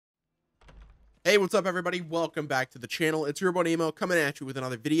Hey, what's up everybody? Welcome back to the channel. It's your boy Nemo coming at you with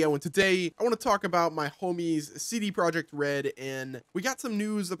another video, and today I want to talk about my homies CDProjektRed, and we got some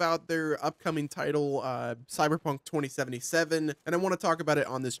news about their upcoming title, Cyberpunk 2077, and I want to talk about it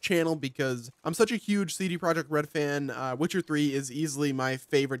on this channel because I'm such a huge CDProjektRed fan. Witcher 3 is easily my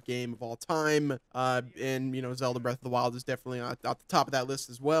favorite game of all time, and you know, Zelda Breath of the Wild is definitely at the top of that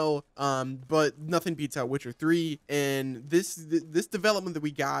list as well, but nothing beats out Witcher 3, and this development that we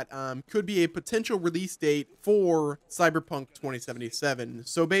got could be a potential release date for Cyberpunk 2077.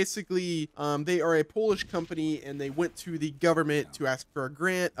 So basically, they are a Polish company, and they went to the government to ask for a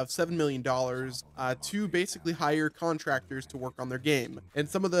grant of $7 million to basically hire contractors to work on their game. And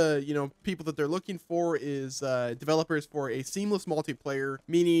some of the people that they're looking for is developers for a seamless multiplayer,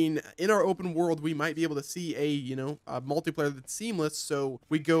 meaning in our open world we might be able to see a multiplayer that's seamless. So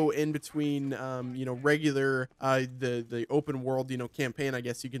we go in between regular the open world campaign, I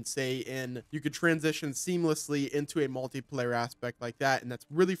guess you can say, and you could transition seamlessly into a multiplayer aspect like that, and that's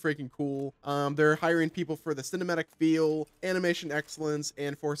really freaking cool. They're hiring people for the cinematic feel, animation excellence,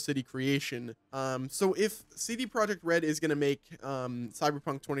 and for city creation. So if CDProjektRed is going to make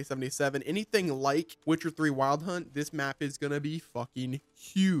Cyberpunk 2077 anything like Witcher 3 Wild Hunt, this map is going to be fucking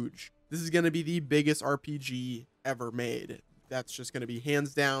huge. This is going to be the biggest RPG ever made. That's just going to be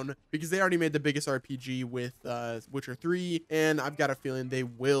hands down, because they already made the biggest RPG with Witcher 3, and I've got a feeling they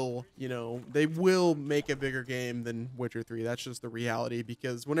will make a bigger game than Witcher 3. That's just the reality,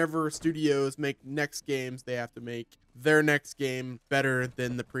 because whenever studios make next games, they have to make their next game better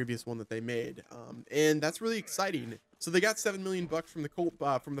than the previous one that they made, and that's really exciting. So they got $7 million from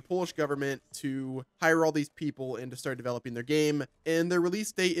the Polish government to hire all these people and to start developing their game. And their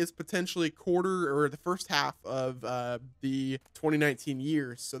release date is potentially quarter or the first half of the 2019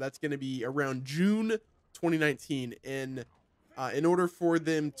 year. So that's going to be around June 2019. And in order for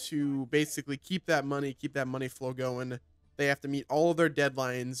them to basically keep that money flow going, they have to meet all of their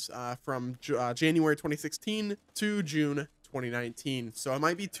deadlines from January 2016 to June 2019. So it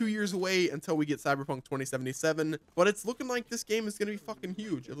might be 2 years away until we get Cyberpunk 2077, but it's looking like this game is going to be fucking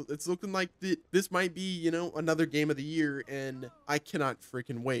huge. It's looking like this might be, another game of the year, and I cannot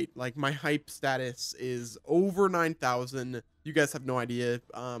freaking wait. Like, my hype status is over 9,000. You guys have no idea.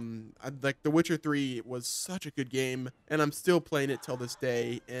 Like, The Witcher 3 was such a good game, and I'm still playing it till this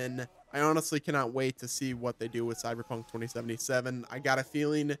day, and I honestly cannot wait to see what they do with Cyberpunk 2077. I got a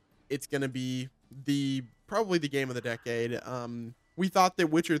feeling it's going to be probably the game of the decade. We thought that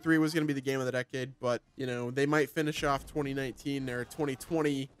Witcher 3 was going to be the game of the decade, but they might finish off 2019 or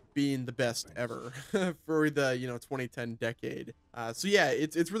 2020 being the best ever for the 2010 decade. So yeah,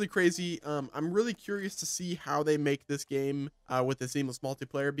 it's really crazy. I'm really curious to see how they make this game with the seamless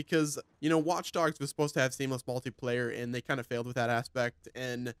multiplayer, because Watch Dogs was supposed to have seamless multiplayer, and they kind of failed with that aspect.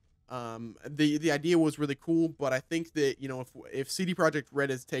 And the idea was really cool, but I think that if CDProjektRed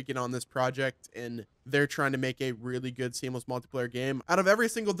is taking on this project and they're trying to make a really good seamless multiplayer game, out of every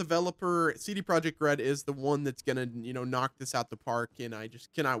single developer, CDProjektRed is the one that's gonna knock this out the park, and I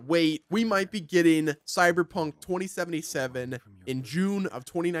just cannot wait. We might be getting Cyberpunk 2077 in June of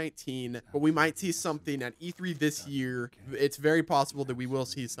 2019, but we might see something at E3 this year. It's very possible that we will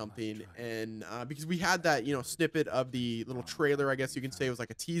see something, and because we had that snippet of the little trailer, I guess you can say. It was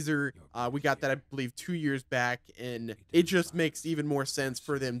like a teaser. We got that, I believe, 2 years back, and it just makes even more sense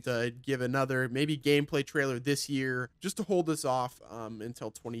for them to give another maybe gameplay trailer this year, just to hold this off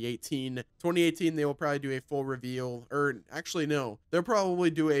until 2018. 2018, they will probably do a full reveal, or actually no, they'll probably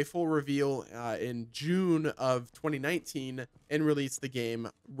do a full reveal in June of 2019 and release the game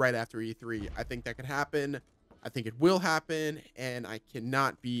right after E3. I think that could happen. I think it will happen, and I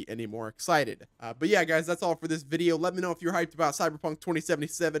cannot be any more excited. But yeah, guys, that's all for this video. Let me know if you're hyped about Cyberpunk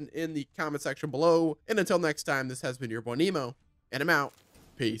 2077 in the comment section below. And until next time, this has been your boy Nemo, and I'm out.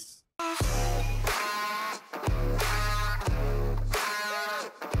 Peace.